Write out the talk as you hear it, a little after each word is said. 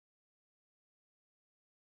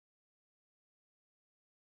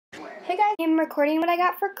Hey guys, I'm recording what I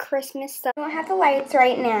got for Christmas, so I don't have the lights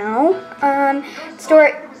right now.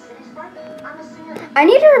 Dory, I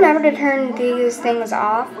need to remember to turn these things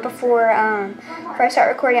off before I start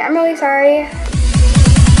recording. I'm really sorry.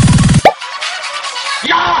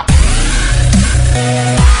 Yeah!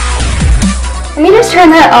 Let me just turn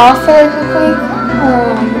that off really quickly.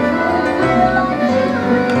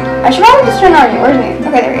 I should probably just turn it on. Where's me?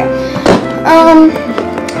 Okay, there we go.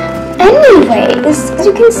 Anyways, as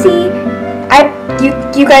you can see,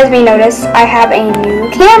 you guys may notice I have a new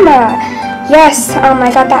camera. Yes,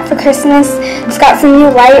 I got that for Christmas. It's got some new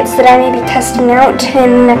lights that I may be testing out in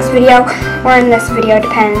the next video, or in this video,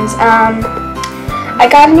 depends. I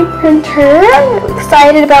got a new printer. I'm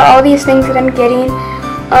excited about all these things that I'm getting.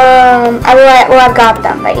 I've got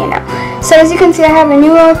them, but you know. So as you can see, I have a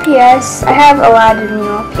new LPS. I have a lot of new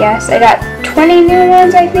LPS. I got 20 new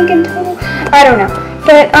ones, I think, in total. I don't know.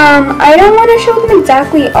 But I don't want to show them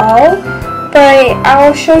exactly all, but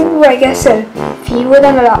I'll show you, I guess, a few of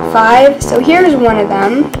them, about 5. So here's one of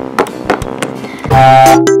them.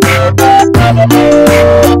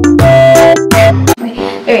 Wait,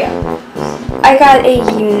 there we go. I got a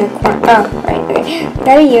unicorn. Oh, right, okay. I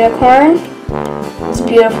got a unicorn. It's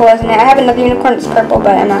beautiful, isn't it? I have another unicorn. It's purple,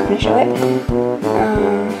 but I'm not going to show it.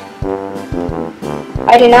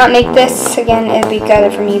 I did not make this. Again, it'd be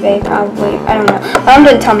good from eBay, probably. I don't know. Mom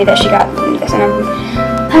didn't tell me that she got this, and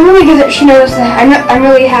I'm really good that she knows that. I'm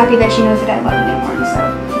really happy that she knows that I love unicorns,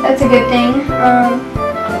 so that's a good thing.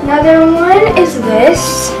 Another one is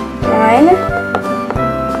this one.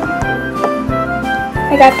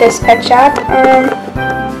 I got this pet shop.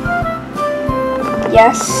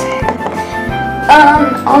 Yes.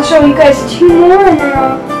 I'll show you guys 2 more, and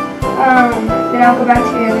then I'll go back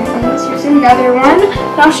to the other ones. Here's another one.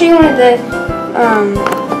 And I'll show you one of the,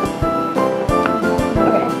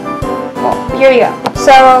 okay. Well, here we go.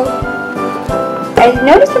 So, I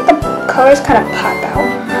noticed that the colors kind of pop out.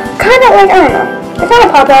 Kind of like, I don't know. They kind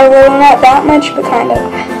of pop out a little, not that much, but kind of.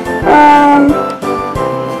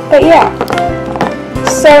 But yeah.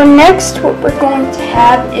 So next, what we're going to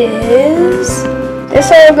have is this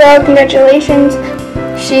little girl. Congratulations.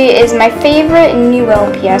 She is my favorite new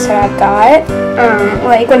LPS that I've got.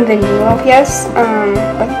 Like one of the new LPS,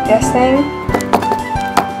 with this thing.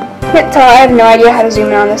 Can't tell, I have no idea how to zoom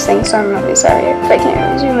in on this thing, so I'm really sorry if I can't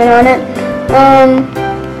really zoom in on it.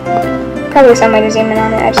 Probably some way to zoom in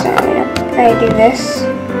on it, I just don't really know. I do this.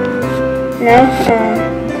 No?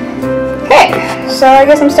 Okay, so I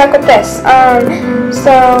guess I'm stuck with this.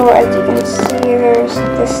 So as you can see, there's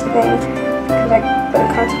this thing. Cause I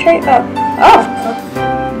better concentrate. Oh.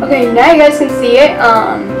 Okay, now you guys can see it.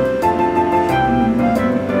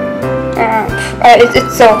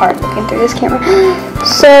 It's so hard looking through this camera.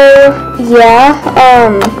 So yeah,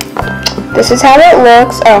 this is how it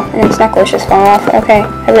looks. Oh, and its knuckles just fall off. Okay,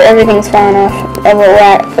 everything's falling off.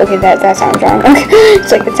 Okay, that sounds wrong. Okay,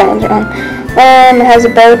 it's like it sounds wrong. It has a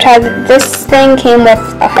bow tie. This thing came with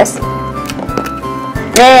a husky.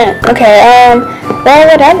 Yeah. Okay. Well,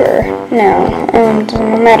 whatever. No.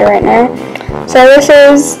 Doesn't matter right now. So this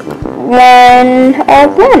is one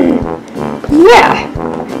of them. Yeah.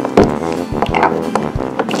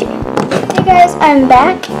 Hey guys, I'm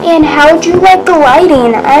back, and how'd you like the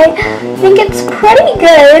lighting? I think it's pretty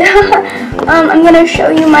good. I'm gonna show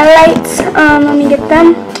you my lights. Let me get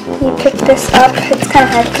them. You pick this up. It's kind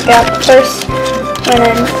of hard to pick it up first. And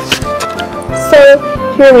then, so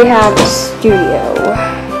here we have the studio.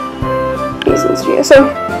 Here's the studio. So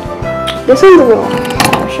this one's a little.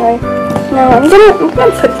 Should I? No, I'm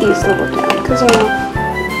gonna put these little down because I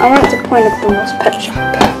want to point at the most pet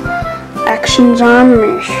shop. Actions on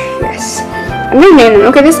Mish. Yes. I'm gonna name them.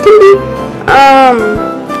 Okay, this can be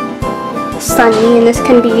Sunny, and this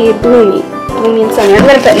can be Bloomy. Bloomy and Sunny. I'm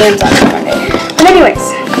gonna put names on it one day. But anyways,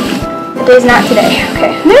 the day's not today.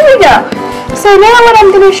 Okay, there we go. So now what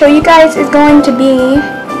I'm gonna show you guys is going to be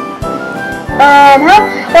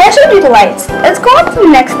well, I should do the lights. Let's go on to the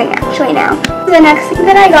next thing actually now. The next thing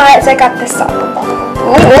that I got is I got this soccer ball.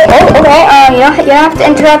 Okay. You don't have to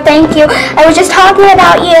interrupt. Thank you. I was just talking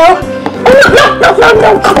about you.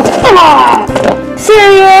 No. Come on.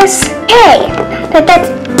 Serious? Hey. That's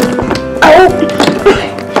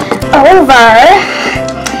over.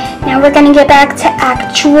 Now we're gonna get back to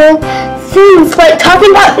actual things like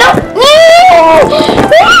talking about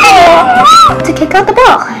to kick out the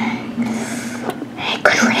ball.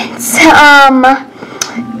 Good riddance.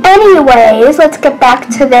 Anyways, let's get back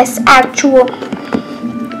to this actual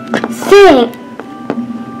thing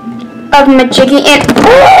of Majiggy and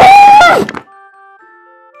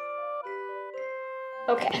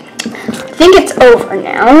okay. I think it's over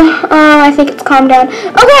now. I think it's calmed down.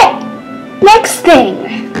 Okay. next thing.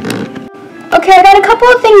 Okay, I got a couple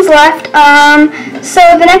of things left. So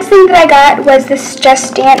the next thing that I got was this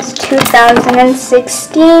Just Dance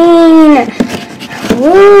 2016.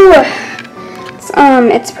 Woo!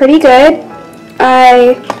 It's pretty good.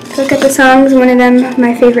 I look at the songs. One of them,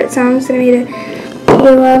 my favorite songs that I made. I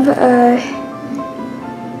love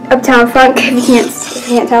Uptown Funk. If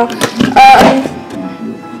you can't tell.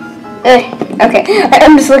 Okay,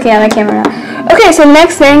 I'm just looking at my camera now. Okay, so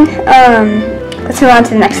next thing. Let's move on to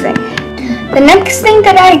the next thing. The next thing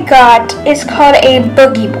that I got is called a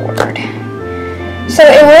boogie board. So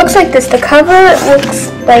it looks like this. The cover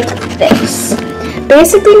looks like this.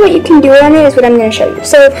 Basically what you can do on it is what I'm going to show you.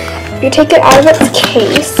 So you take it out of its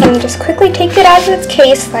case, and just quickly take it out of its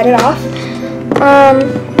case, slide it off.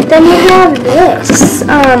 Then you have this.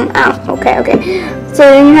 Okay. So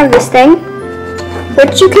then you have this thing.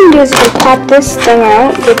 What you can do is you can pop this thing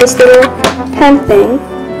out, get this little pen thing.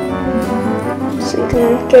 So you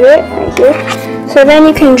can get it right here. So then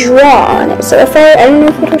you can draw on it. So if I don't know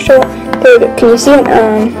if it'll show. There we go. Can you see it?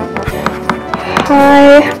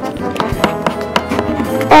 Hi.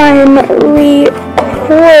 I'm recording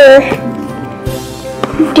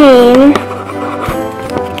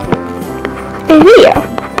a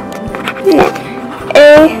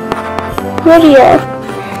video.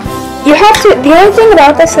 You have to, the only thing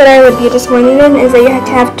about this that I would be disappointed in is that you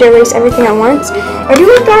have to erase everything at once. I do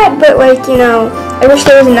like that, but like, you know, I wish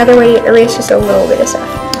there was another way to erase just a little bit of stuff.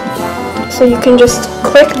 So you can just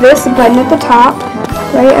click this button at the top,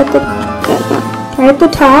 right at the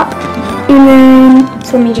top, and then,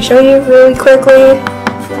 so let me just show you really quickly.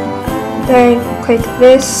 Then click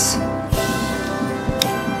this.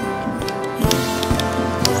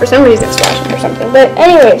 For some reason it's flashing or something, but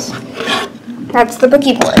anyways, that's the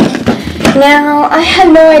boogie board. Now, I have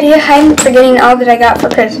no idea how I'm forgetting all that I got for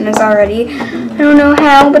Christmas already. I don't know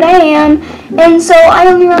how, but I am. And so I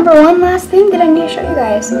only remember one last thing that I need to show you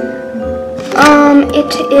guys.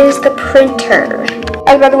 It is the printer.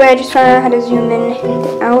 Oh, by the way, I just found out how to zoom in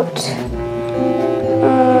and out.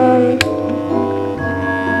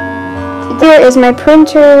 There is my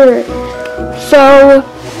printer. So,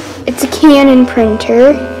 it's a Canon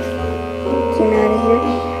printer. Zoom out of here.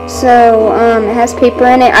 So, it has paper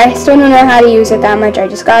in it. I still don't know how to use it that much. I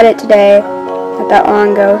just got it today, not that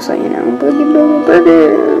long ago, so you know. Boogie.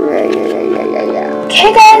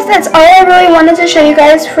 Okay guys, that's all I really wanted to show you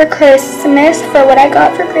guys for Christmas, for what I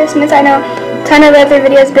got for Christmas. I know a ton of other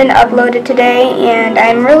videos been uploaded today, and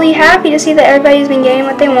I'm really happy to see that everybody's been getting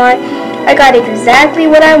what they want. I got exactly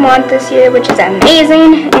what I want this year, which is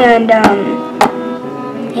amazing, and,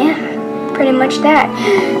 yeah. Pretty much that.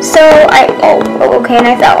 So okay, and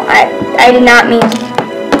I fell. I did not mean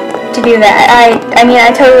to do that. I mean I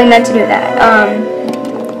totally meant to do that.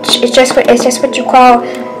 It's just what you call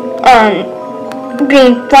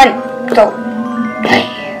being blunt. So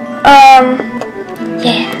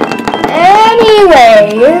yeah.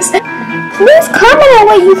 Anyways, please comment on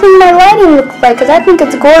what you think my lighting looks like, because I think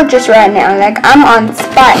it's gorgeous right now. Like I'm on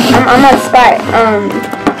spot. I'm on spot.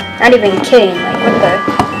 Not even kidding. Like what the.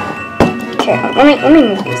 Okay, let me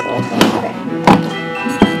move these little things. Okay.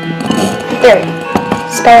 There we go.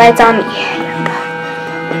 Spotlight's on me.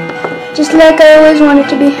 Just like I always wanted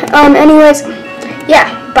to be. Anyways, yeah,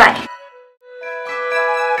 bye.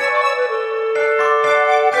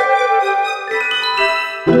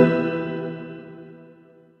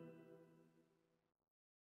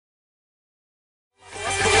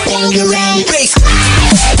 You're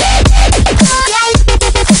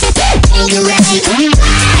ready.